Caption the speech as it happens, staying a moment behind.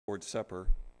Lord's Supper.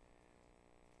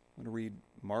 I'm going to read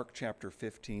Mark chapter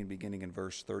 15, beginning in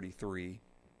verse 33,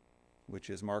 which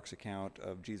is Mark's account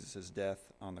of Jesus'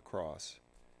 death on the cross.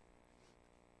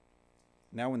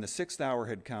 Now when the 6th hour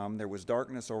had come, there was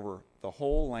darkness over the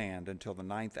whole land until the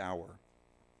 9th hour.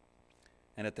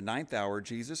 And at the 9th hour,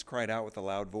 Jesus cried out with a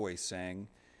loud voice, saying,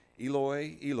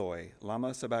 Eloi, Eloi,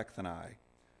 lama sabachthani,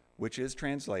 which is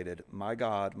translated, my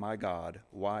God,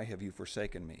 why have you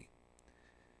forsaken me?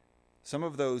 Some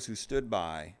of those who stood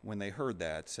by, when they heard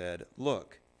that, said,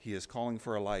 Look, he is calling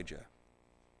for Elijah.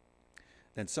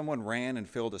 Then someone ran and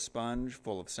filled a sponge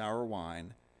full of sour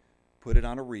wine, put it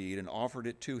on a reed, and offered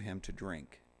it to him to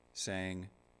drink, saying,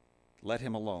 Let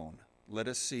him alone. Let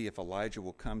us see if Elijah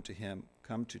will come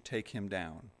to take him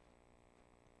down.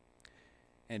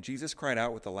 And Jesus cried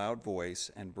out with a loud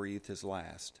voice and breathed his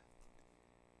last.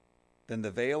 Then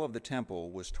the veil of the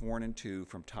temple was torn in two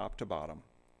from top to bottom.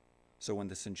 So when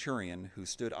the centurion who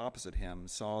stood opposite him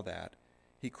saw that,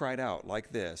 he cried out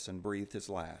like this and breathed his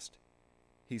last.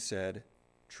 He said,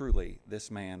 Truly,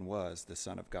 this man was the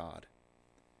Son of God.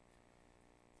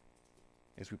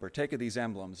 As we partake of these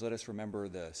emblems, let us remember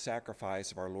the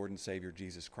sacrifice of our Lord and Savior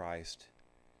Jesus Christ,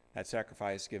 that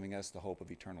sacrifice giving us the hope of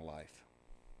eternal life.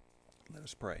 Let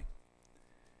us pray.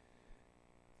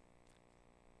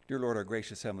 Dear Lord, our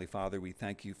gracious Heavenly Father, we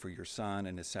thank you for your Son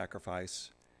and his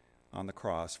sacrifice on the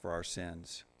cross for our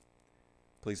sins.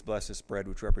 Please bless this bread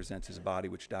which represents his body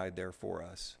which died there for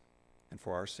us and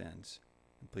for our sins.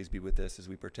 And please be with us as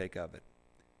we partake of it.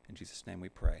 In Jesus' name we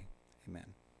pray.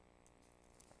 Amen.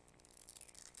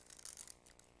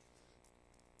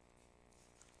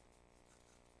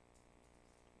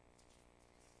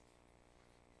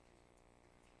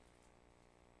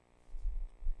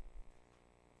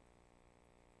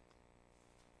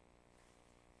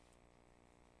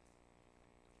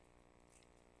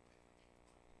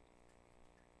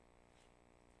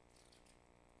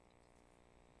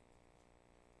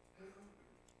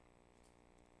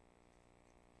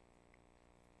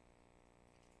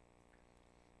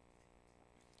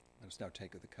 Let us now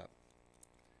take of the cup.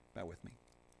 Bow with me.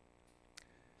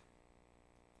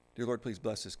 Dear Lord, please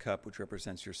bless this cup which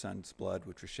represents your Son's blood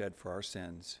which was shed for our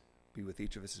sins. Be with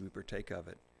each of us as we partake of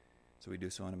it, so we do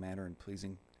so in a manner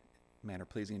pleasing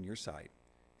in your sight.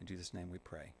 In Jesus' name we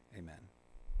pray. Amen.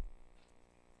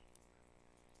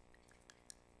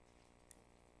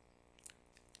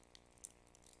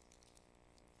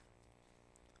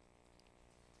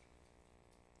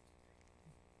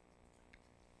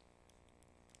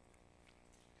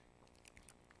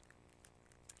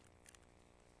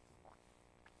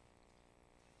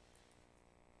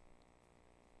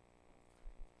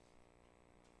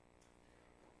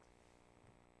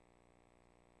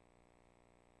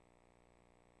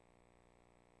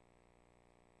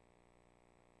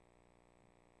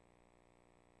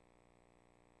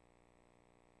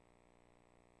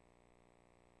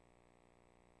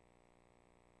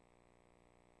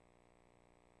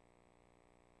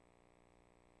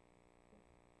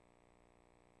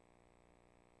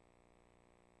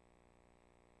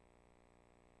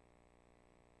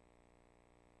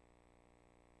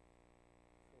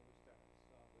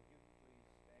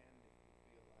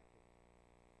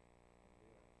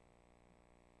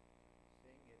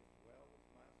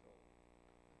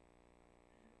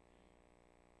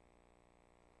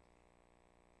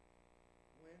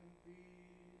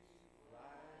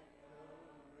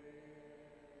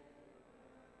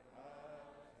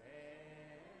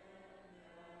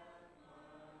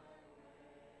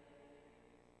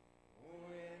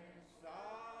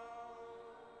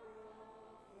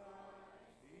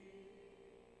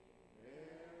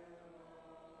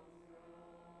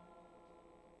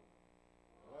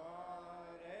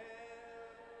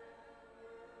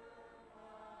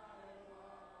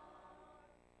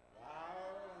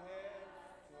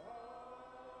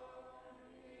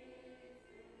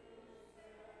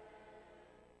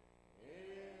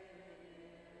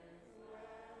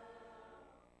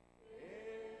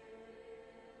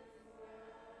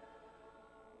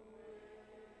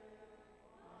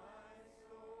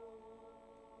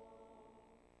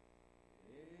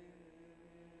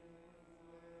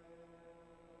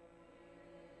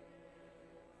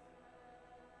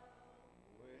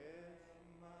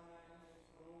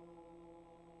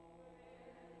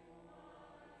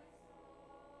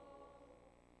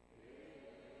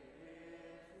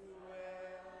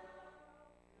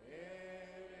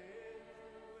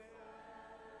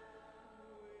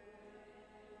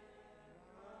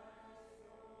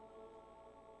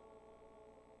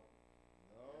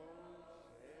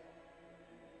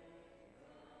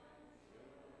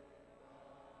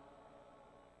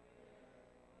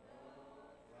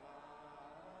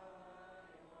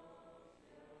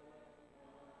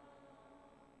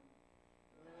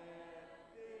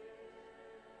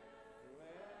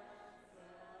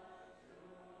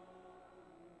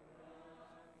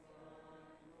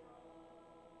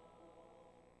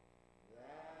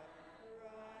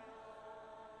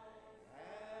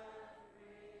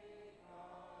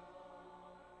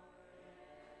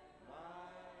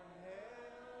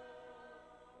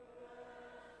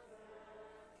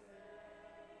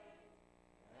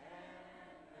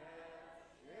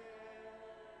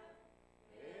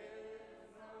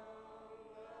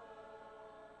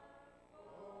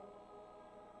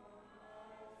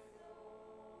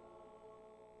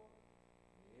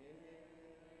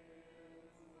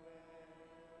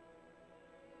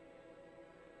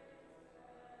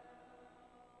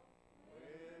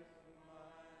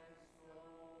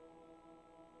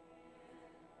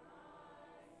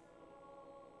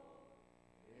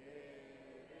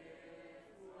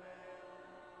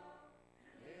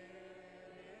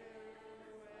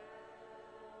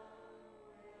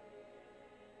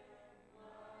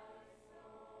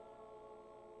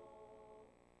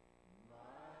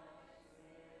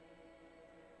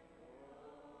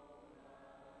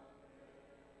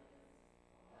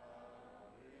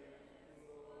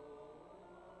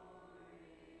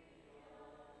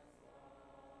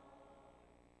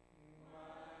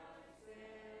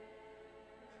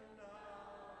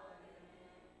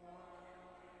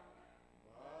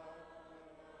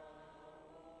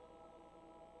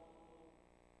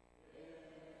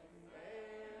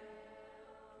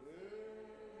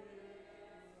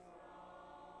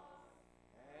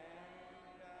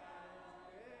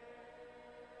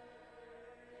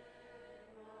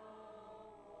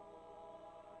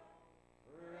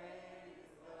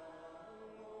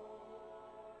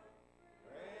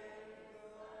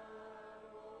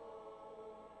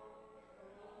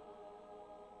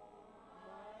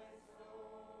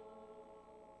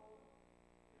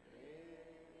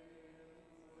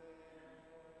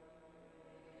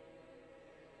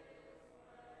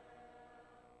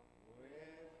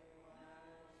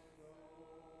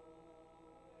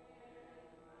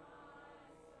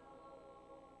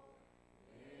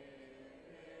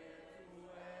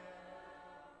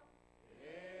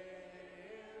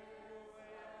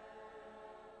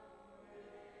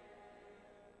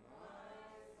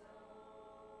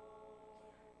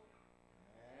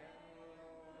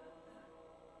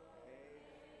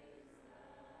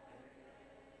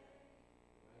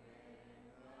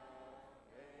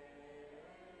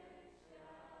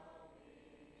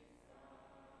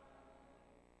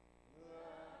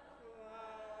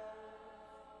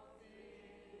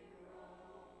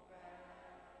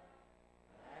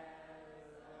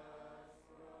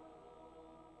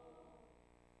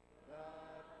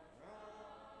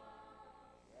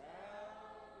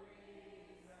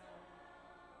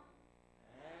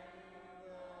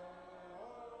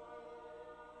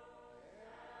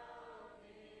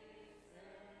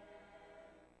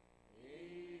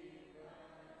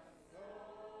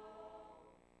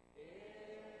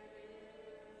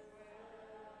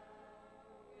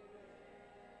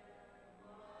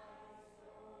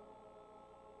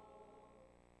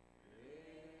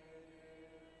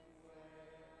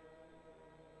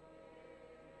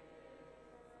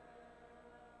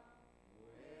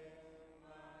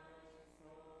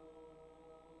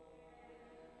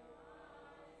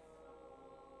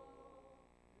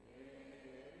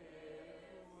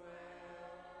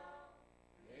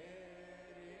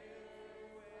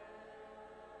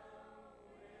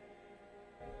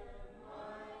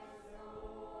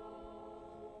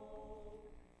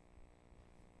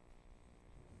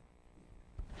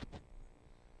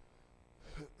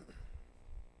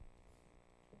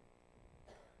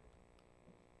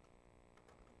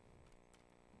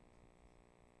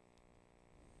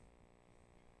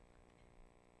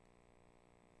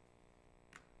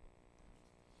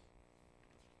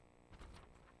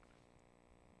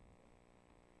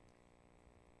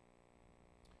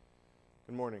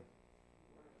 Good morning.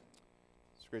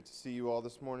 It's great to see you all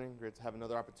this morning. Great to have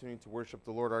another opportunity to worship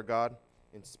the Lord our God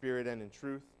in spirit and in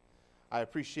truth. I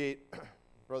appreciate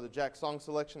Brother Jack's song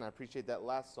selection. I appreciate that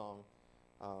last song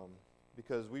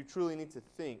because we truly need to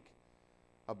think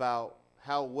about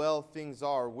how well things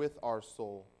are with our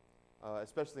soul,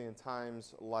 especially in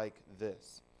times like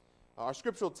this. Our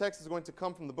scriptural text is going to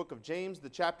come from the book of James. The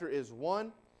chapter is 1,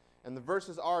 and the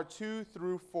verses are 2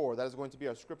 through 4. That is going to be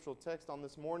our scriptural text on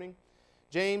this morning.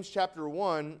 James chapter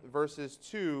 1, verses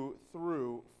 2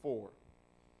 through 4.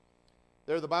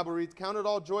 There the Bible reads, "Count it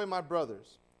all joy, my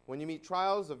brothers, when you meet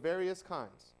trials of various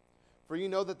kinds. For you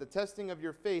know that the testing of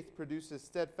your faith produces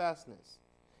steadfastness.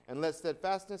 And let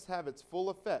steadfastness have its full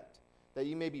effect, that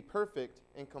you may be perfect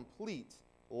and complete,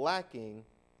 lacking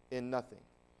in nothing."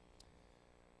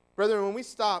 Brethren, when we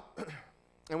stop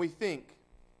and we think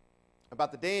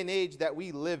about the day and age that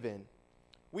we live in,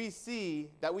 we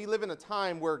see that we live in a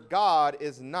time where God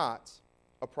is not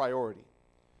a priority,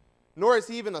 nor is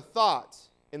he even a thought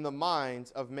in the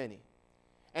minds of many.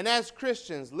 And as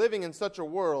Christians, living in such a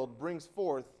world brings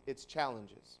forth its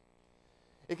challenges.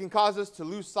 It can cause us to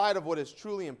lose sight of what is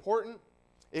truly important.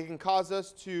 It can cause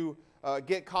us to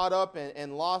get caught up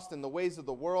and lost in the ways of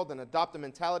the world and adopt the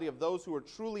mentality of those who are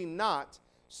truly not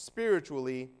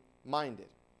spiritually minded.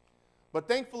 But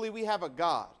thankfully we have a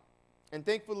God, and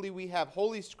thankfully we have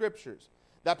holy scriptures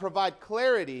that provide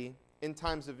clarity in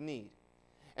times of need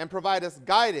and provide us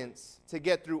guidance to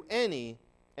get through any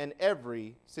and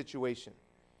every situation.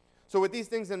 So with these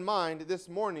things in mind, this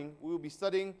morning we will be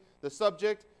studying the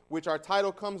subject which our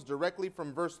title comes directly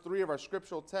from verse 3 of our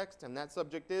scriptural text, and that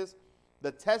subject is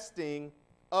the testing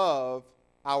of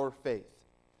our faith.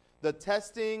 The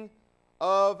testing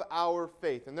of our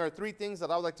faith. And there are three things that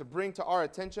I would like to bring to our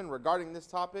attention regarding this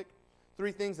topic.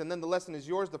 Three things, and then the lesson is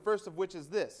yours. The first of which is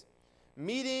this: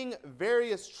 meeting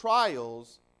various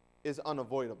trials is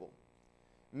unavoidable.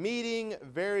 Meeting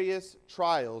various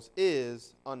trials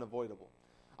is unavoidable.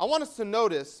 I want us to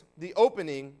notice the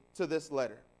opening to this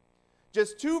letter.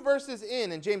 Just 2 verses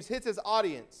in, and James hits his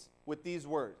audience with these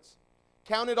words: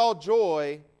 "Count it all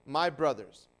joy, my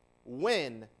brothers,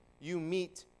 when you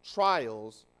meet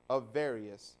trials of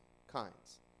various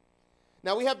kinds."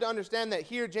 Now we have to understand that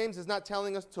here James is not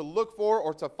telling us to look for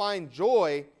or to find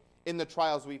joy in the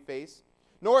trials we face,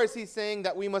 nor is he saying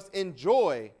that we must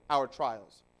enjoy our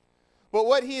trials. But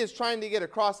what he is trying to get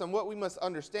across, and what we must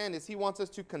understand, is he wants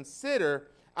us to consider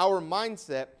our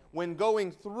mindset when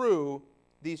going through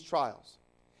these trials.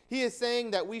 He is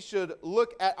saying that we should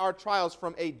look at our trials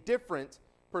from a different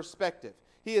perspective.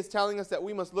 He is telling us that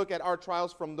we must look at our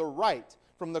trials from the right,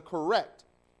 from the correct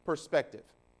perspective.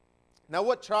 Now,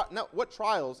 what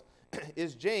trials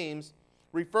is James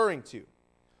referring to?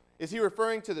 Is he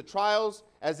referring to the trials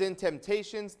as in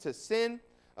temptations to sin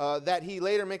that he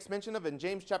later makes mention of in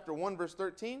James chapter 1, verse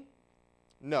 13?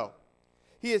 No.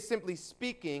 He is simply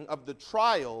speaking of the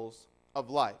trials of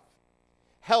life.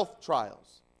 Health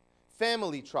trials,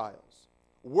 family trials,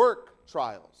 work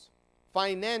trials,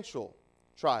 financial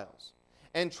trials,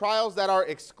 and trials that are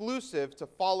exclusive to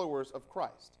followers of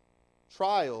Christ.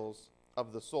 Trials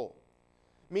of the soul.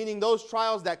 Meaning those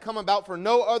trials that come about for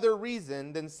no other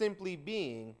reason than simply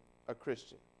being a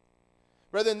Christian.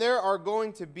 Brethren, there are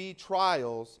going to be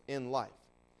trials in life.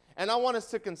 And I want us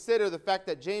to consider the fact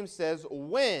that James says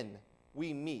when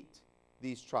we meet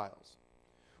these trials.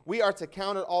 We are to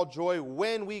count it all joy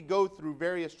when we go through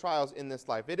various trials in this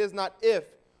life. It is not if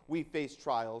we face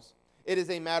trials. It is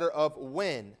a matter of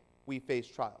when we face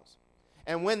trials.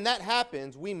 And when that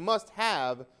happens, we must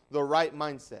have the right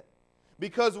mindset.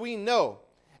 Because we know,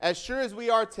 as sure as we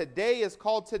are today is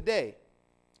called today,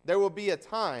 there will be a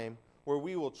time where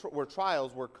where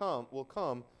trials will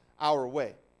come our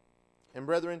way. And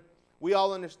brethren, we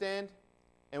all understand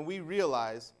and we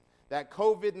realize that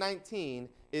COVID-19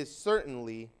 is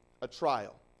certainly a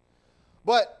trial.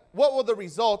 But what will the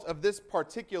result of this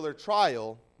particular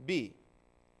trial be?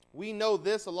 We know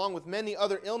this, along with many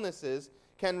other illnesses,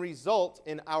 can result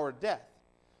in our death.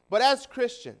 But as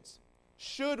Christians,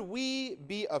 should we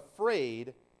be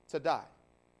afraid to die?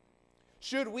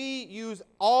 Should we use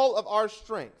all of our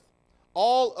strength,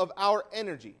 all of our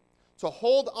energy to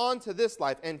hold on to this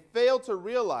life and fail to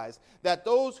realize that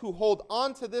those who hold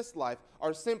on to this life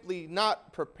are simply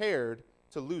not prepared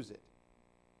to lose it?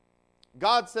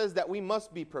 God says that we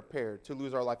must be prepared to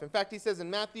lose our life. In fact, he says in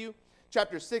Matthew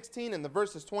chapter 16 and the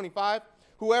verses 25,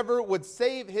 "Whoever would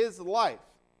save his life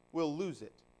will lose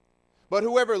it. But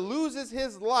whoever loses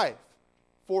his life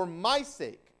for my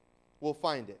sake will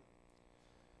find it."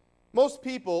 Most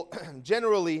people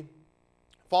generally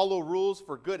follow rules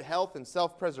for good health and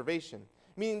self-preservation,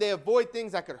 meaning they avoid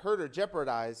things that could hurt or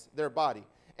jeopardize their body.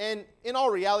 And in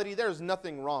all reality, there's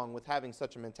nothing wrong with having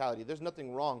such a mentality. There's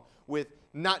nothing wrong with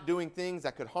not doing things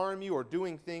that could harm you or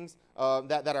doing things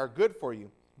that are good for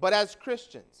you. But as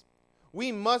Christians,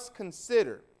 we must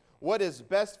consider what is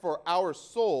best for our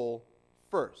soul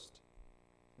first.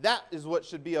 That is what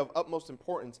should be of utmost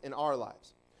importance in our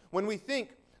lives. When we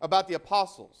think about the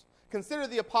apostles, consider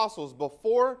the apostles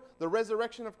before the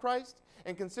resurrection of Christ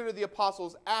and consider the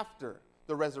apostles after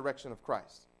the resurrection of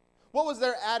Christ. What was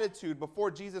their attitude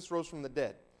before Jesus rose from the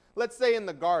dead? Let's say in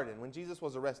the garden when Jesus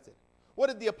was arrested. What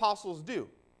did the apostles do?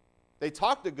 They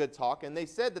talked a good talk, and they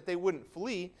said that they wouldn't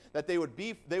flee, that they would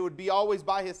be always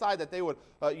by his side, that they would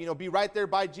be right there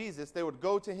by Jesus. They would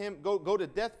go to him, go to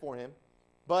death for him.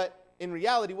 But in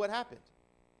reality, what happened?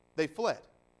 They fled.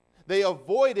 They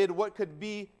avoided what could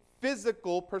be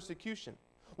physical persecution,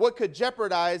 what could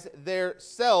jeopardize their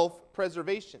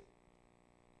self-preservation.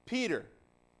 Peter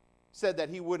said that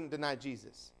he wouldn't deny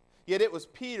Jesus. Yet it was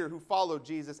Peter who followed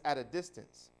Jesus at a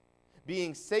distance,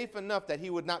 being safe enough that he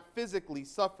would not physically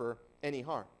suffer any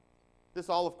harm. This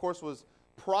all, of course, was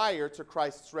prior to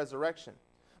Christ's resurrection.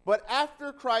 But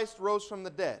after Christ rose from the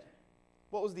dead,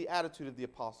 what was the attitude of the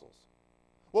apostles?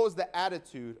 What was the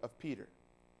attitude of Peter?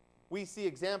 We see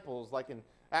examples like in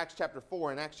Acts chapter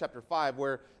 4 and Acts chapter 5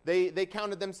 where they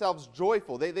counted themselves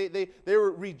joyful. They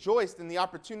were rejoiced in the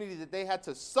opportunity that they had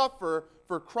to suffer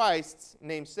for Christ's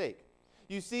name's sake.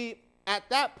 You see, at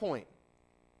that point,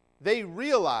 they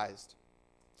realized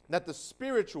that the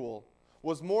spiritual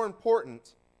was more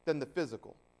important than the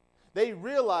physical. They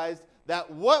realized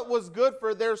that what was good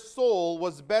for their soul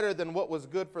was better than what was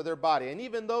good for their body. And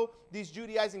even though these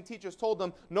Judaizing teachers told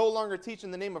them no longer teach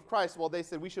in the name of Christ, well, they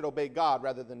said we should obey God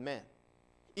rather than man.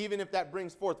 Even if that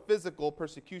brings forth physical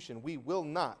persecution, we will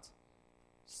not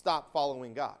stop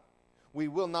following God. We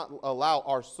will not allow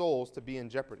our souls to be in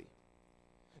jeopardy.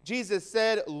 Jesus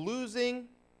said losing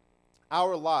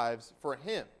our lives for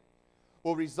him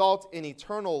will result in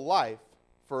eternal life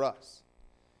for us.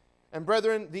 And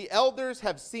brethren, the elders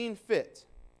have seen fit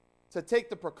to take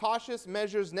the precautious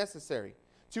measures necessary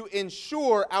to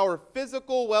ensure our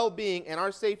physical well-being and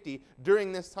our safety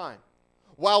during this time,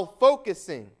 while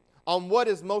focusing on what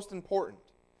is most important,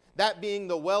 that being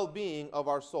the well-being of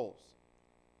our souls.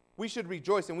 We should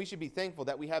rejoice and we should be thankful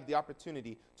that we have the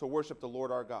opportunity to worship the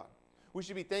Lord our God. We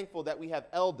should be thankful that we have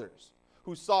elders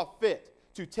who saw fit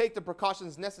to take the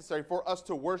precautions necessary for us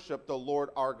to worship the Lord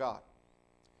our God.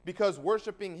 Because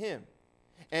worshiping him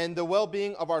and the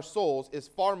well-being of our souls is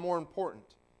far more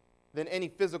important than any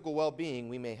physical well-being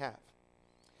we may have.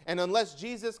 And unless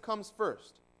Jesus comes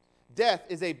first, death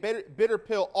is a bitter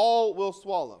pill all will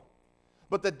swallow.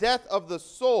 But the death of the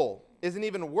soul is an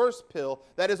even worse pill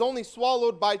that is only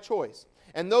swallowed by choice.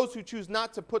 And those who choose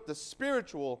not to put the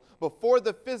spiritual before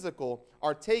the physical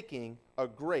are taking a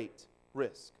great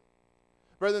risk.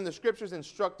 Brethren, the scriptures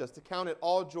instruct us to count it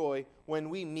all joy when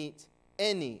we meet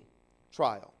any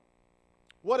trial.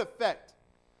 What effect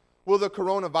will the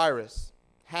coronavirus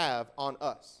have on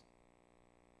us?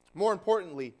 More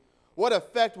importantly, what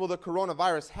effect will the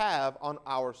coronavirus have on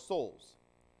our souls?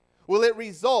 Will it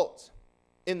result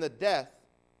in the death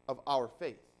of our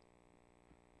faith?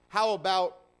 How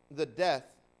about the death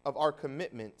of our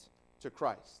commitment to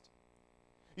Christ?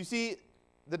 You see,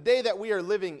 the day that we are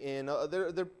living in,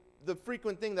 the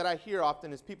frequent thing that I hear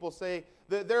often is people say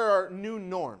that there are new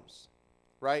norms,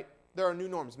 right? There are new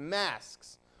norms.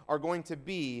 Masks are going to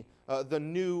be the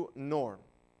new norm.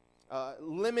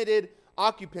 Limited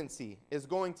occupancy is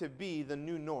going to be the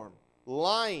new norm.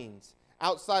 Lines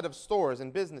outside of stores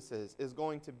and businesses is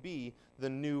going to be the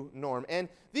new norm. And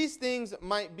these things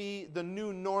might be the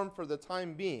new norm for the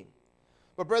time being.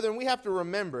 But brethren, we have to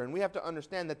remember and we have to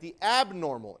understand that it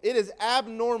is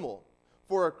abnormal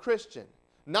for a Christian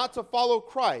not to follow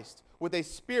Christ with a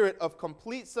spirit of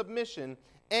complete submission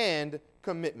and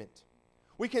commitment.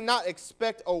 We cannot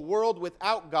expect a world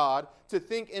without God to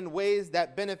think in ways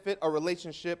that benefit a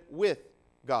relationship with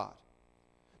God.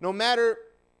 No matter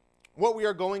what we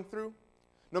are going through,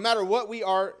 no matter what we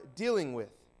are dealing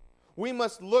with, we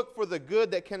must look for the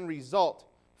good that can result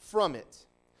from it.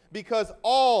 Because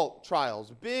all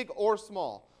trials, big or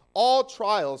small, all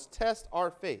trials test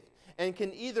our faith and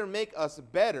can either make us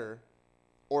better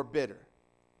or bitter.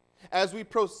 As we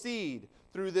proceed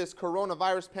through this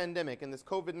coronavirus pandemic and this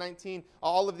COVID-19,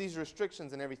 all of these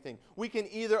restrictions and everything, we can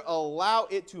either allow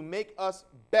it to make us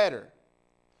better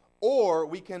or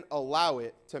we can allow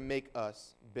it to make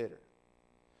us bitter.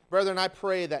 Brethren, I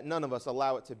pray that none of us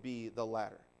allow it to be the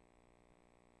latter.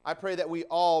 I pray that we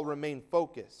all remain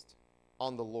focused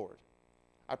on the Lord.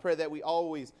 I pray that we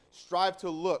always strive to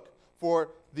look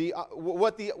for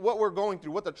what we're going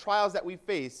through, what the trials that we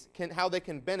face, how they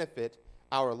can benefit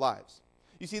our lives.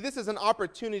 You see, this is an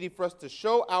opportunity for us to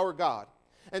show our God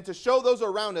and to show those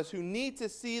around us who need to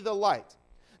see the light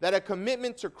that a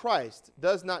commitment to Christ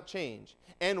does not change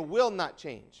and will not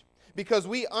change, because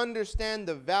we understand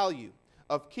the value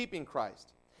of keeping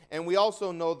Christ, and we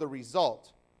also know the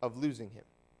result of losing him.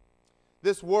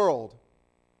 This world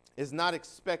is not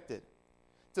expected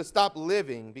to stop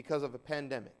living because of a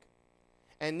pandemic,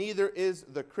 and neither is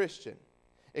the Christian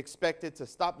expected to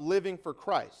stop living for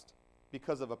Christ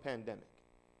because of a pandemic.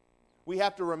 We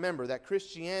have to remember that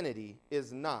Christianity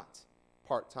is not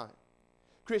part-time.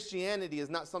 Christianity is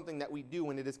not something that we do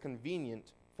when it is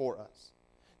convenient for us.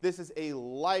 This is a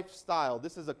lifestyle.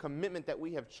 This is a commitment that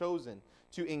we have chosen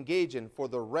to engage in for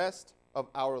the rest of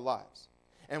our lives.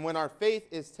 And when our faith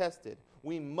is tested,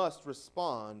 we must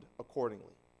respond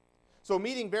accordingly. So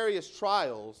meeting various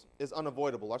trials is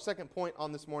unavoidable. Our second point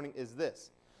on this morning is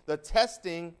this: the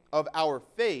testing of our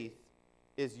faith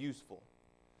is useful.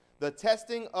 The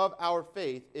testing of our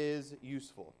faith is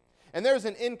useful. And there's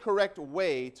an incorrect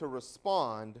way to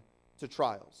respond to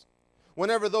trials.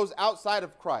 Whenever those outside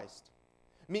of Christ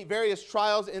meet various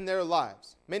trials in their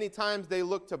lives, many times they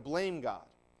look to blame God.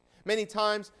 Many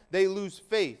times they lose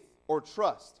faith or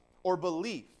trust or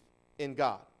belief in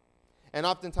God. And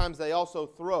oftentimes they also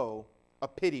throw a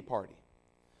pity party.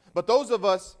 But those of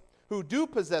us who do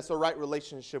possess a right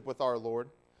relationship with our Lord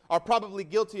are probably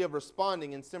guilty of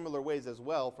responding in similar ways as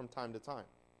well from time to time.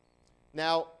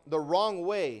 Now, the wrong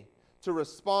way to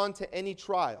respond to any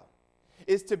trial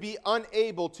is to be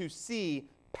unable to see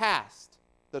past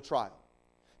the trial,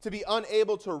 to be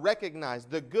unable to recognize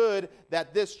the good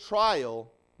that this trial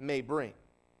may bring.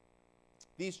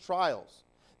 These trials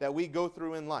that we go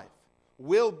through in life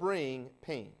will bring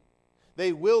pain.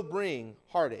 They will bring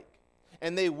heartache,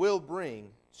 and they will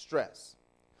bring stress.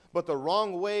 But the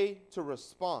wrong way to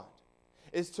respond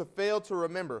is to fail to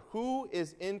remember who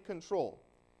is in control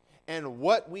and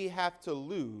what we have to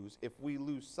lose if we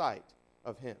lose sight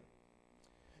of him.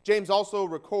 James also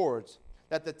records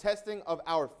that the testing of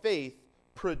our faith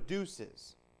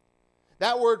produces.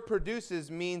 That word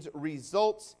produces means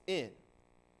results in.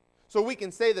 So we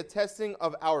can say the testing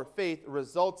of our faith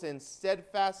results in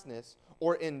steadfastness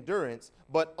or endurance,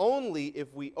 but only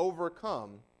if we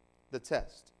overcome the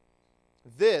test.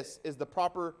 This is the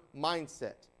proper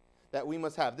mindset that we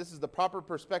must have. This is the proper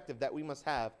perspective that we must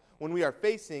have when we are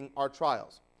facing our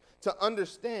trials. To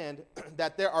understand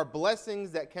that there are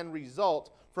blessings that can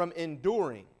result from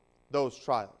enduring those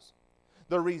trials.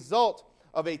 The result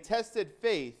of a tested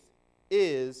faith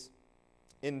is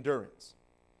endurance.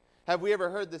 Have we ever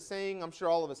heard the saying? I'm sure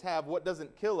all of us have: what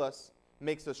doesn't kill us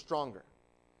makes us stronger.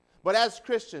 But as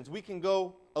Christians, we can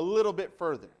go a little bit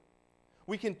further.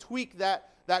 We can tweak that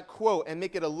quote and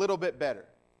make it a little bit better.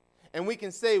 And we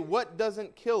can say what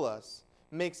doesn't kill us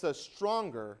makes us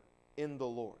stronger in the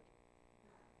Lord,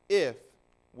 if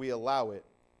we allow it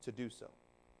to do so.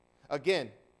 Again,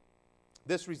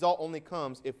 this result only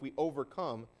comes if we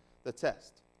overcome the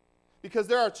test. Because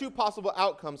there are two possible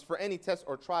outcomes for any test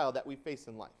or trial that we face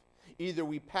in life. Either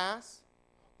we pass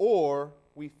or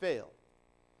we fail.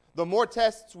 The more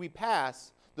tests we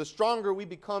pass, the stronger we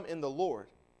become in the Lord.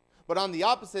 But on the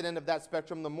opposite end of that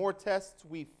spectrum, the more tests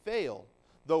we fail,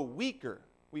 the weaker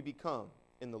we become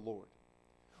in the Lord.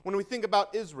 When we think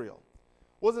about Israel,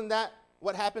 wasn't that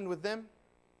what happened with them?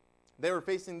 They were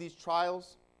facing these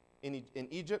trials in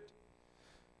Egypt.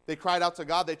 They cried out to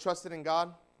God. They trusted in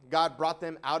God. God brought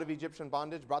them out of Egyptian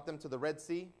bondage, brought them to the Red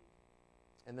Sea.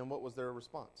 And then what was their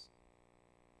response?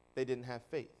 They didn't have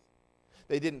faith.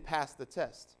 They didn't pass the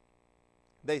test.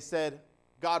 They said,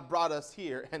 God brought us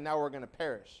here, and now we're going to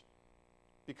perish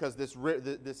because this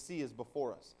sea is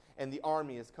before us, and the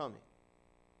army is coming.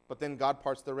 But then God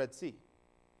parts the Red Sea.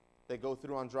 They go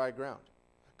through on dry ground.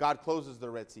 God closes the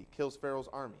Red Sea, kills Pharaoh's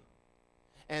army.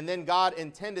 And then God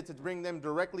intended to bring them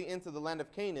directly into the land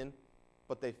of Canaan,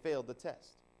 but they failed the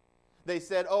test. They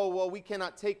said, oh, well, we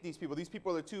cannot take these people. These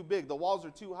people are too big. The walls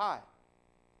are too high.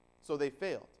 So they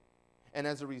failed. And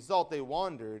as a result, they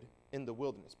wandered in the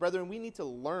wilderness. Brethren, we need to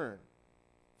learn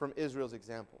from Israel's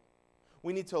example.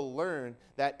 We need to learn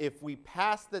that if we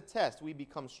pass the test, we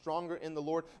become stronger in the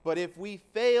Lord. But if we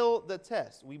fail the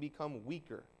test, we become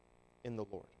weaker in the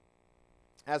Lord.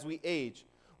 As we age,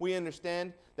 we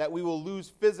understand that we will lose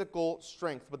physical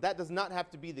strength, but that does not have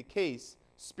to be the case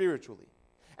spiritually.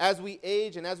 As we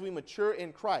age and as we mature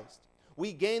in Christ,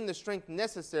 we gain the strength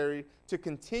necessary to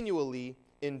continually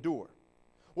endure.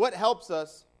 What helps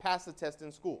us pass the test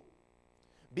in school?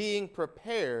 Being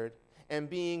prepared and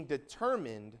being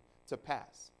determined to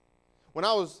pass. When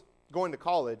I was going to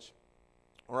college,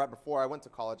 right before I went to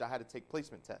college, I had to take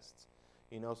placement tests,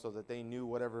 so that they knew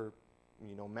whatever,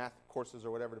 math courses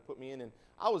or whatever to put me in. And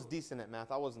I was decent at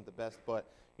math. I wasn't the best,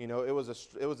 but, it was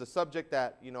a subject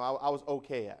that, I was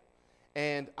okay at.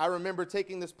 And I remember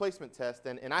taking this placement test,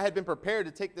 and I had been prepared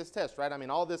to take this test, right? I mean,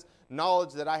 all this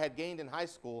knowledge that I had gained in high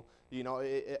school,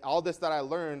 all this that I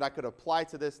learned, I could apply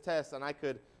to this test, and I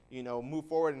could, move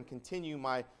forward and continue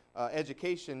my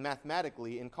education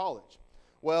mathematically in college.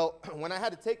 Well, when I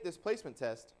had to take this placement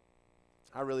test,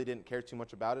 I really didn't care too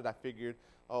much about it. I figured,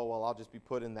 oh, well, I'll just be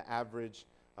put in the average,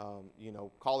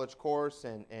 college course,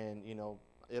 and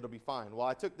it'll be fine. Well,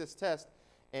 I took this test,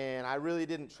 and I really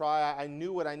didn't try. I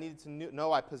knew what I needed to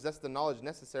know. I possessed the knowledge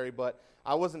necessary, but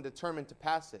I wasn't determined to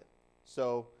pass it.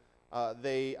 So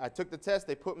I took the test.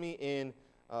 They put me in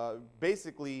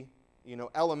basically,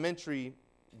 elementary,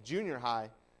 junior high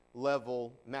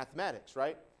level mathematics,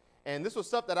 right? And this was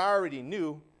stuff that I already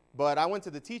knew, but I went to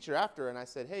the teacher after, and I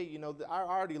said, hey, I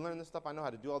already learned this stuff. I know how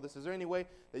to do all this. Is there any way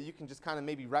that you can just kind of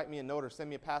maybe write me a note or send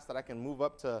me a pass that I can move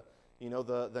up to,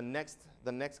 the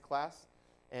next class?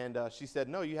 And she said,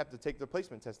 no, you have to take the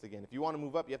placement test again. If you want to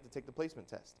move up, you have to take the placement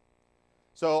test.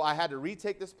 So I had to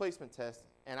retake this placement test,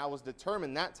 and I was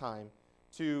determined that time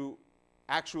to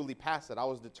actually pass it. I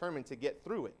was determined to get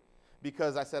through it,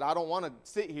 because I said, I don't want to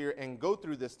sit here and go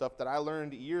through this stuff that I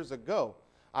learned years ago.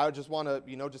 I just want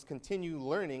to, just continue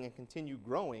learning and continue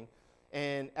growing.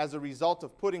 And as a result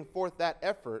of putting forth that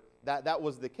effort, that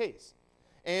was the case.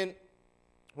 And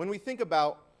when we think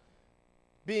about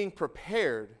being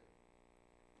prepared,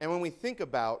 and when we think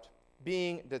about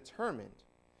being determined,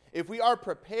 if we are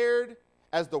prepared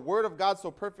as the Word of God so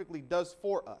perfectly does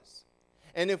for us,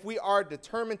 and if we are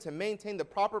determined to maintain the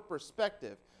proper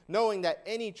perspective, knowing that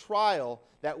any trial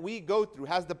that we go through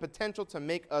has the potential to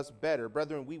make us better,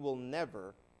 brethren, we will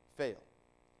never fail.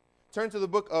 Turn to the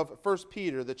book of 1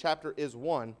 Peter. The chapter is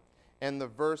 1, and the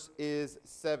verse is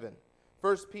 7.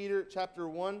 1 Peter chapter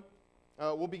 1,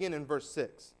 we'll begin in verse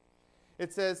 6.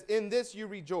 It says, in this you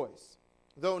rejoice,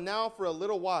 though now for a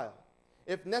little while,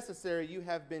 if necessary, you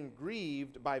have been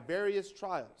grieved by various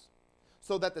trials,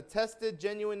 so that the tested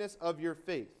genuineness of your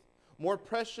faith, more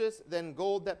precious than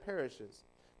gold that perishes,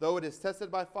 though it is tested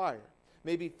by fire,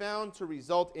 may be found to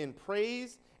result in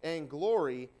praise and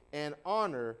glory and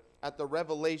honor at the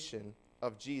revelation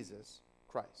of Jesus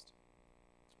Christ.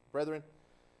 Brethren,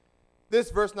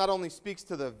 this verse not only speaks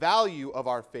to the value of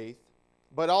our faith,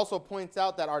 but also points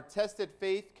out that our tested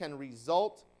faith can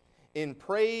result in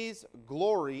praise,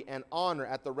 glory, and honor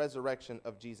at the resurrection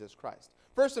of Jesus Christ.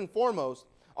 First and foremost,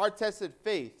 our tested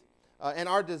faith and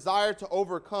our desire to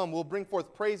overcome will bring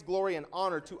forth praise, glory, and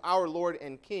honor to our Lord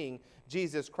and King,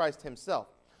 Jesus Christ himself.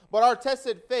 But our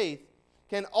tested faith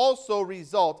can also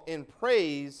result in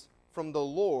praise from the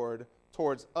Lord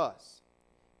towards us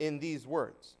in these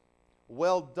words,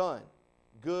 well done,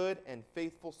 good and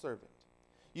faithful servant.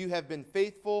 You have been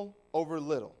faithful over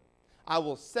little. I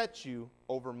will set you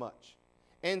over much.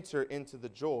 Enter into the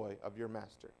joy of your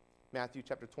master. Matthew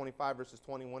chapter 25, verses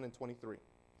 21 and 23.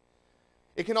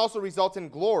 It can also result in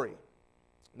glory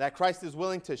that Christ is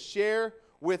willing to share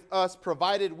with us,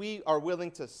 provided we are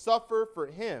willing to suffer for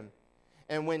him,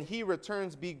 and when he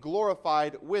returns, be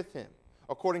glorified with him,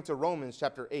 according to Romans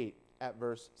chapter 8 at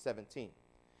verse 17.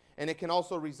 And it can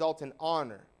also result in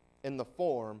honor in the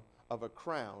form of a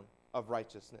crown of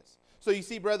righteousness. So you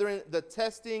see, brethren, the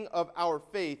testing of our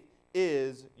faith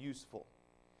is useful.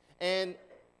 And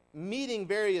meeting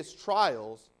various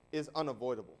trials is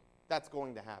unavoidable. That's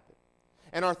going to happen.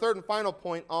 And our third and final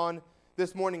point on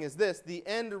this morning is this: the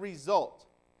end result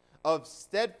of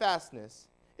steadfastness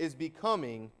is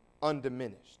becoming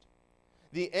undiminished.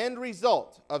 The end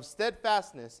result of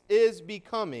steadfastness is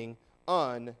becoming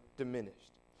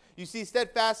undiminished. You see,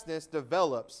 steadfastness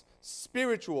develops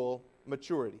spiritual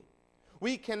maturity.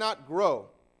 We cannot grow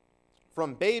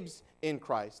from babes in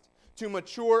Christ to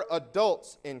mature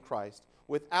adults in Christ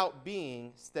without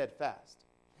being steadfast.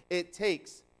 It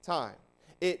takes time.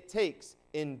 It takes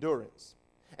endurance.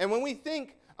 And when we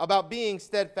think about being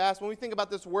steadfast, when we think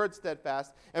about this word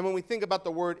steadfast, and when we think about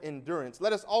the word endurance,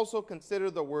 let us also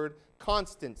consider the word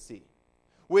constancy,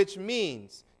 which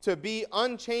means to be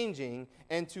unchanging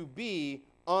and to be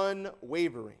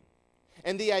unwavering.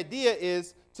 And the idea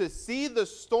is to see the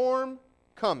storm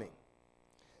coming,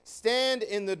 stand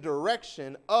in the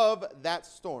direction of that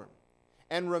storm,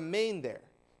 and remain there,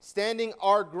 standing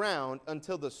our ground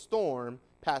until the storm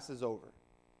passes over.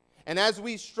 And as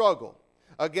we struggle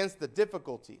against the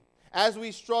difficulty, as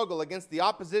we struggle against the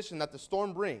opposition that the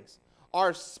storm brings,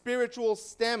 our spiritual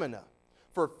stamina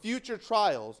for future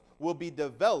trials will be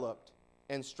developed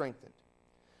and strengthened.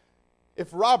 If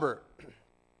Robert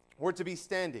were to be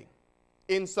standing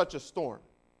in such a storm,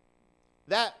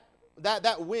 that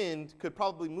wind could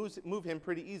probably move him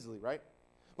pretty easily, right?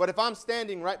 But if I'm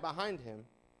standing right behind him,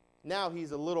 now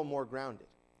he's a little more grounded.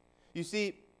 You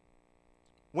see,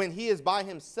 when he is by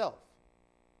himself,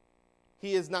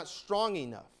 he is not strong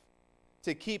enough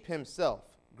to keep himself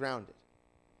grounded.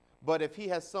 But if he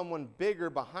has someone bigger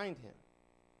behind him,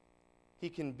 he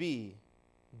can be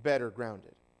better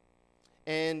grounded.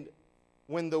 And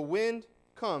when the wind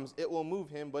comes, it will move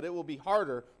him, but it will be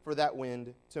harder for that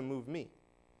wind to move me.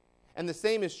 And the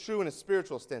same is true in a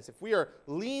spiritual sense. If we are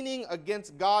leaning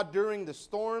against God during the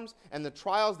storms and the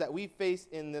trials that we face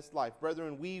in this life,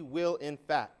 brethren, we will in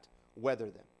fact weather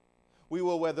them. We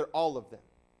will weather all of them.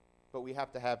 But we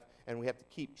have to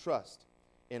keep trust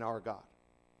in our God.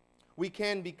 We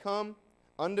can become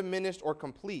undiminished or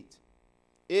complete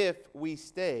if we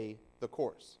stay the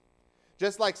course.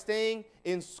 Just like staying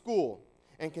in school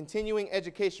and continuing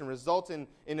education results in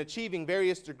achieving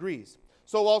various degrees,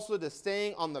 so also does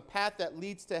staying on the path that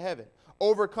leads to heaven,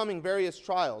 overcoming various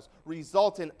trials,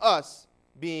 result in us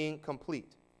being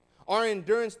complete. Our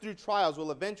endurance through trials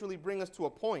will eventually bring us to a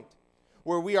point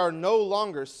where we are no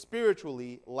longer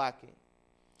spiritually lacking.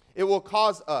 It will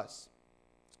cause us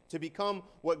to become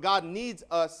what God needs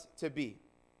us to be.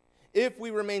 If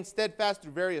we remain steadfast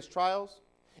through various trials,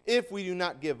 if we do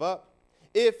not give up,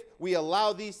 if we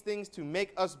allow these things to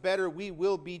make us better, we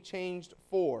will be changed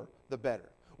for the better.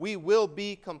 We will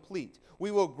be complete. We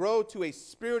will grow to a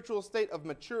spiritual state of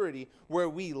maturity where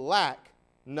we lack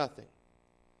nothing.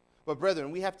 But brethren,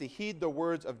 we have to heed the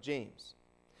words of James,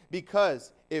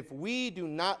 because if we do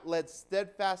not let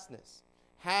steadfastness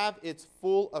have its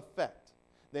full effect,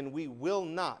 then we will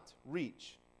not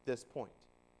reach this point.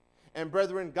 And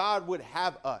brethren, God would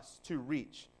have us to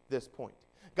reach this point.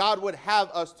 God would have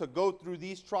us to go through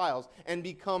these trials and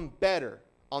become better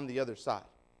on the other side.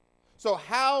 So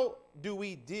how do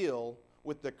we deal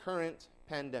with the current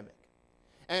pandemic?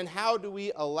 And how do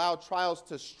we allow trials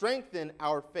to strengthen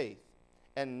our faith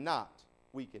and not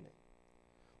weaken it?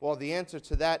 Well, the answer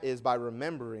to that is by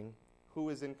remembering who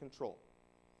is in control.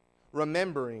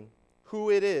 Remembering who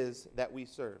it is that we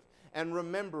serve. And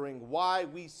remembering why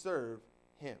we serve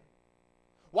him.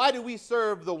 Why do we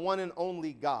serve the one and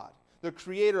only God, the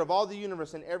creator of all the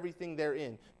universe and everything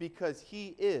therein? Because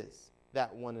he is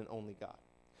that one and only God.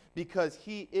 Because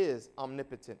he is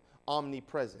omnipotent,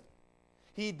 omnipresent.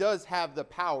 He does have the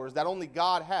powers that only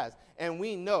God has. And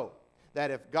we know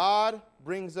that if God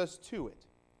brings us to it,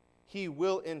 he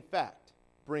will in fact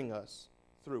bring us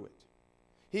through it.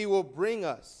 He will bring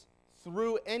us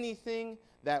through anything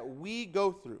that we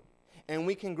go through. And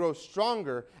we can grow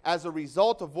stronger as a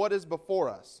result of what is before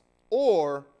us.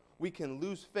 Or we can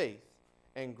lose faith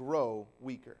and grow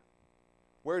weaker.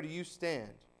 Where do you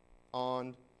stand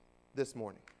on this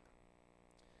morning?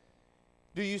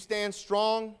 Do you stand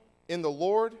strong in the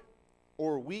Lord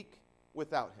or weak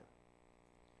without him?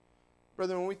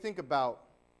 Brethren, when we think about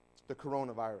the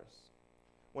coronavirus,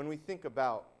 when we think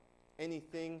about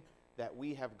anything that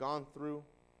we have gone through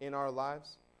in our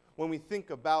lives, when we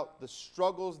think about the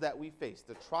struggles that we face,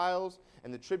 the trials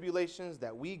and the tribulations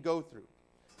that we go through,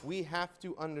 we have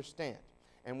to understand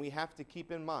and we have to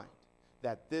keep in mind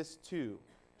that this too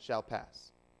shall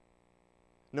pass.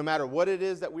 No matter what it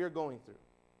is that we are going through,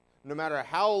 no matter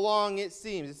how long it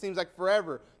seems like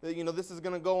forever, that this is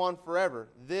going to go on forever,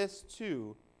 this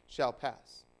too shall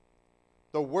pass.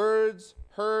 The words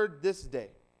heard this day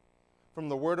from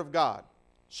the Word of God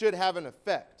should have an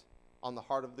effect on the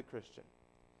heart of the Christian.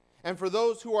 And for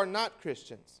those who are not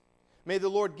Christians, may the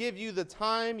Lord give you the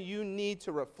time you need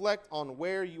to reflect on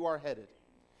where you are headed.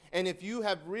 And if you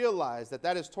have realized that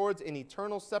that is towards an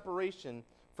eternal separation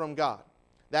from God,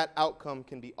 that outcome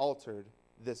can be altered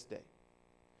this day.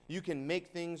 You can make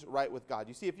things right with God.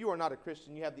 You see, if you are not a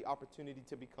Christian, you have the opportunity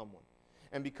to become one.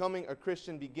 And becoming a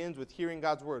Christian begins with hearing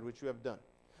God's word, which you have done.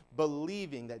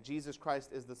 Believing that Jesus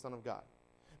Christ is the Son of God.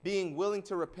 Being willing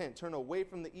to repent, turn away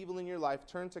from the evil in your life,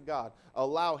 turn to God,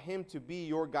 allow him to be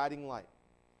your guiding light.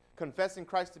 Confessing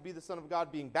Christ to be the Son of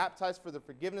God, being baptized for the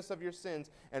forgiveness of your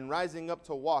sins, and rising up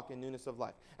to walk in newness of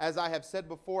life. As I have said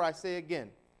before, I say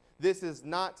again, this is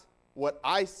not what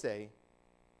I say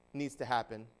needs to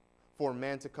happen for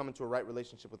man to come into a right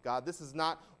relationship with God. This is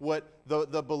not what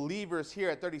the believers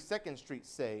here at 32nd Street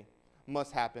say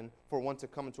must happen for one to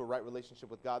come into a right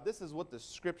relationship with God. This is what the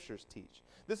scriptures teach.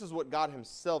 This is what God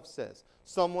himself says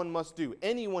someone must do,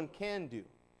 anyone can do,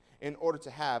 in order to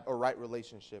have a right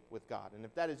relationship with God. And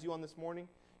if that is you on this morning,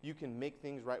 you can make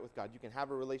things right with God. You can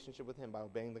have a relationship with him by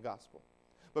obeying the gospel.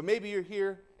 But maybe you're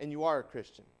here and you are a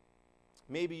Christian.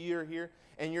 Maybe you're here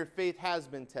and your faith has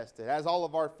been tested, as all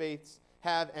of our faiths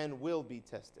have and will be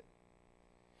tested.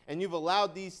 And you've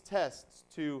allowed these tests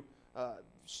to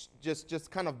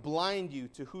just kind of blind you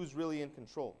to who's really in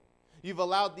control. You've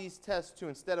allowed these tests to,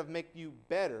 instead of make you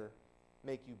better,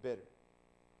 make you bitter.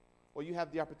 Well, you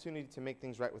have the opportunity to make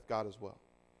things right with God as well.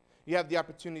 You have the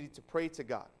opportunity to pray to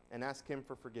God and ask Him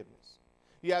for forgiveness.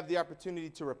 You have the opportunity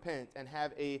to repent and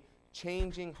have a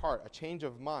changing heart, a change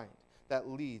of mind that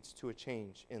leads to a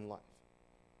change in life.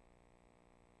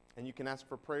 And you can ask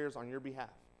for prayers on your behalf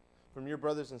from your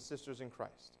brothers and sisters in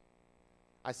Christ.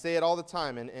 I say it all the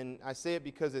time, and I say it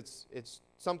because it's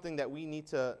something that we need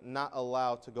to not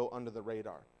allow to go under the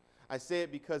radar. I say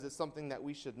it because it's something that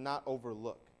we should not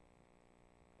overlook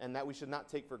and that we should not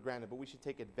take for granted, but we should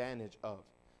take advantage of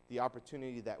the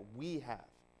opportunity that we have,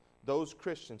 those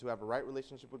Christians who have a right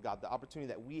relationship with God, the opportunity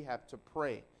that we have to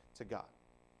pray to God.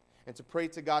 And to pray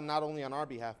to God not only on our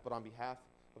behalf, but on behalf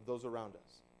of those around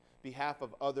us, behalf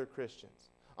of other Christians,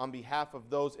 on behalf of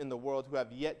those in the world who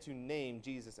have yet to name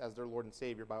Jesus as their Lord and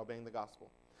Savior by obeying the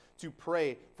gospel. To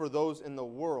pray for those in the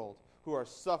world who are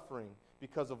suffering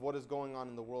because of what is going on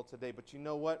in the world today. But you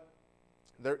know what?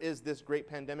 There is this great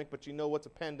pandemic, but you know what's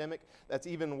a pandemic that's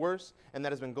even worse and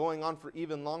that has been going on for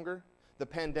even longer? The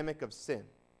pandemic of sin.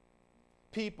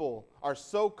 People are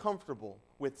so comfortable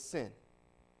with sin.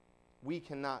 We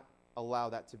cannot allow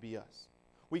that to be us.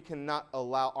 We cannot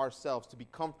allow ourselves to be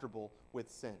comfortable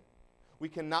with sin. We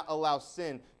cannot allow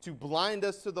sin to blind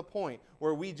us to the point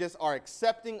where we just are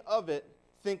accepting of it,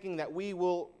 thinking that we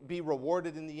will be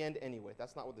rewarded in the end anyway.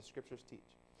 That's not what the scriptures teach.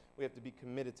 We have to be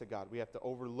committed to God. We have to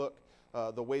overlook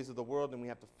the ways of the world, and we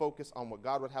have to focus on what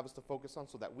God would have us to focus on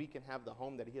so that we can have the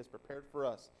home that He has prepared for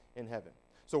us in heaven.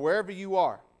 So wherever you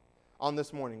are on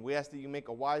this morning, we ask that you make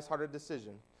a wise-hearted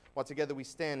decision while together we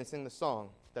stand and sing the song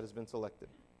that has been selected.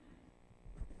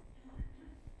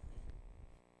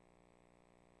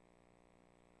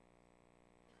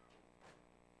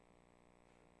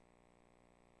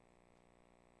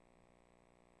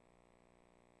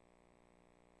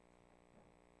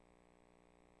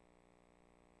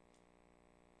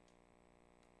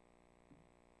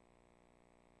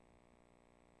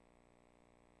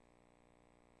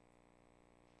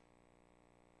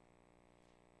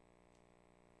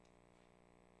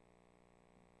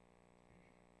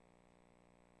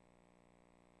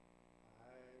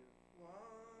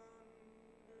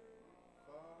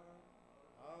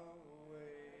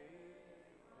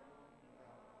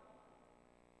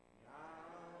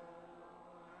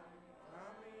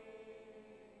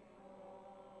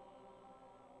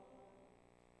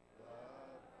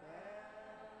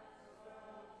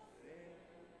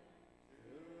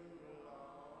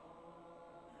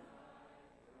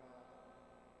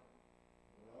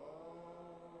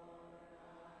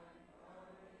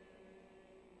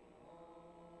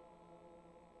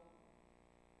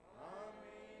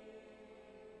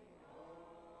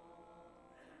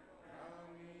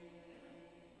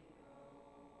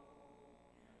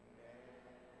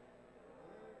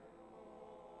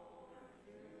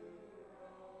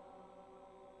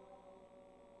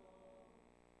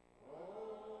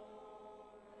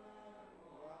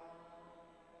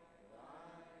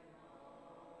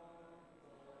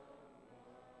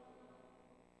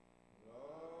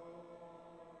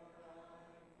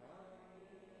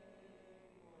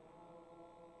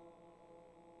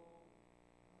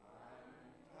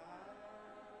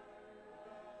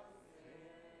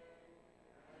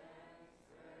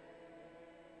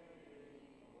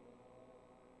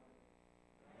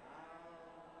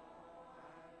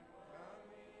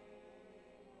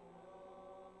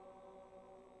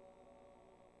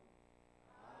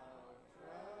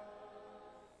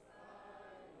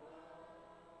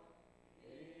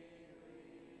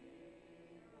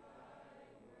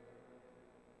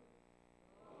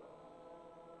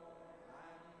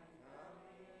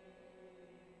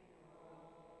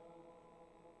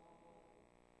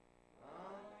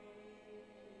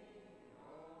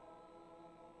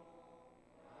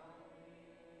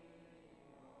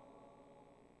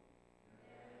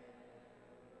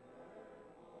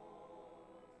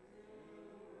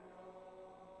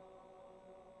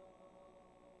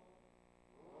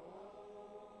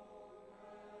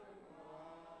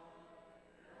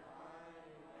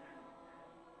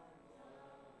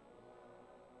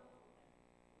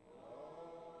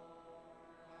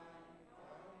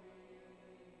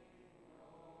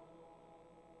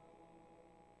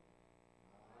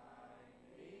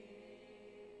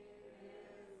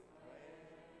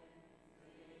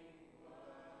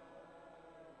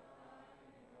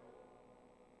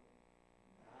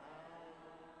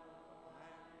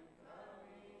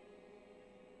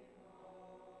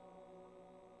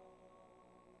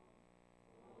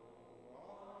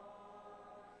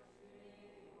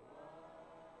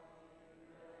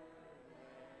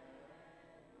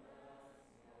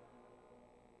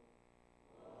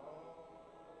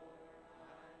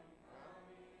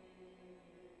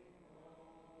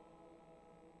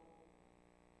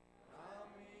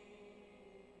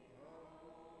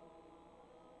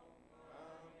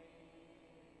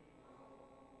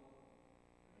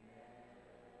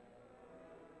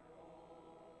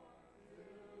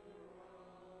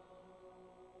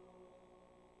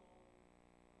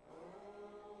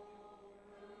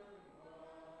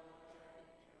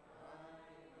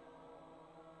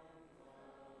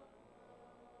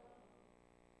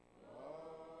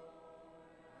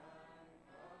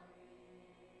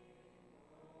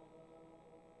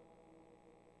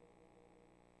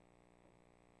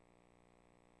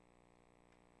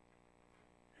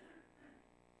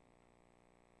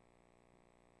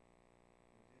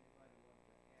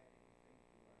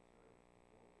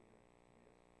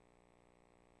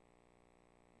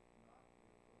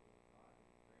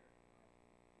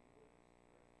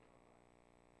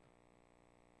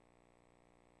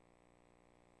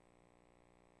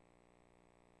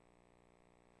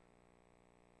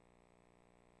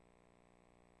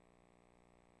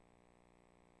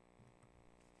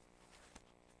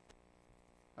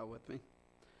 Bow with me.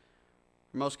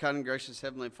 Most kind and gracious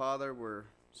Heavenly Father, we're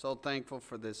so thankful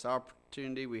for this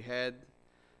opportunity we had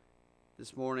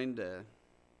this morning to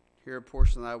hear a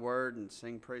portion of thy word and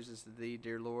sing praises to thee,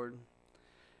 dear Lord.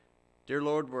 Dear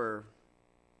Lord, we're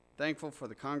thankful for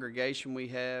the congregation we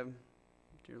have.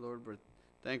 Dear Lord, we're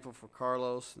thankful for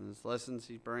Carlos and his lessons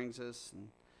he brings us, and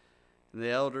the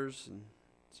elders and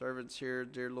servants here,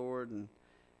 dear Lord, and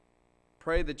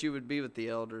pray that you would be with the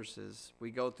elders as we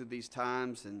go through these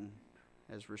times and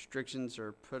as restrictions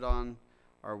are put on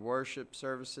our worship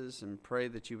services, and pray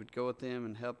that you would go with them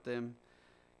and help them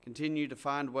continue to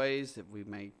find ways that we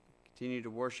may continue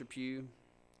to worship you.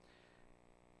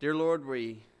 Dear Lord,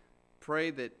 we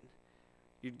pray that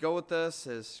you'd go with us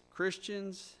as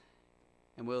Christians,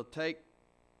 and we'll take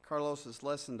Carlos's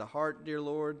lesson to heart, dear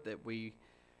Lord, that we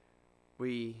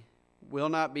will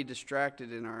not be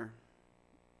distracted in our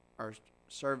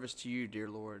service to you, dear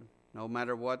Lord. No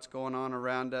matter what's going on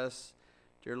around us,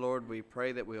 dear Lord, we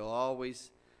pray that we'll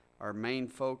always, our main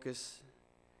focus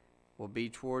will be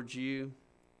towards you,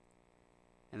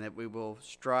 and that we will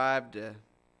strive to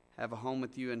have a home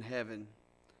with you in heaven.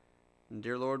 And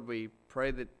dear Lord, we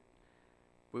pray that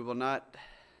we will not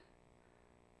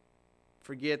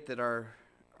forget that our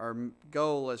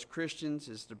goal as Christians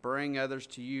is to bring others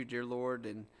to you, dear Lord,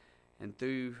 and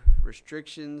through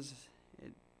restrictions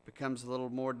it becomes a little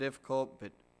more difficult,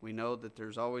 but we know that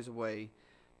there's always a way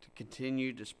to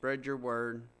continue to spread your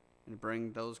word and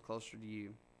bring those closer to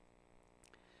you.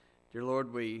 Dear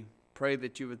Lord, we pray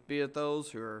that you would be with those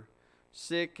who are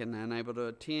sick and unable to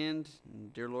attend.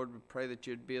 And dear Lord, we pray that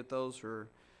you'd be with those who are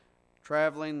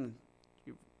traveling.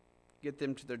 You get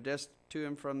them to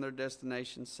and from their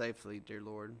destination safely, dear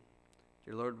Lord.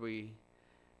 Dear Lord, we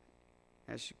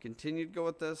ask you to continue to go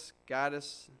with us, guide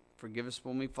us, forgive us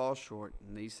when we fall short.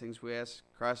 And these things we ask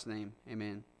in Christ's name.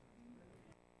 Amen.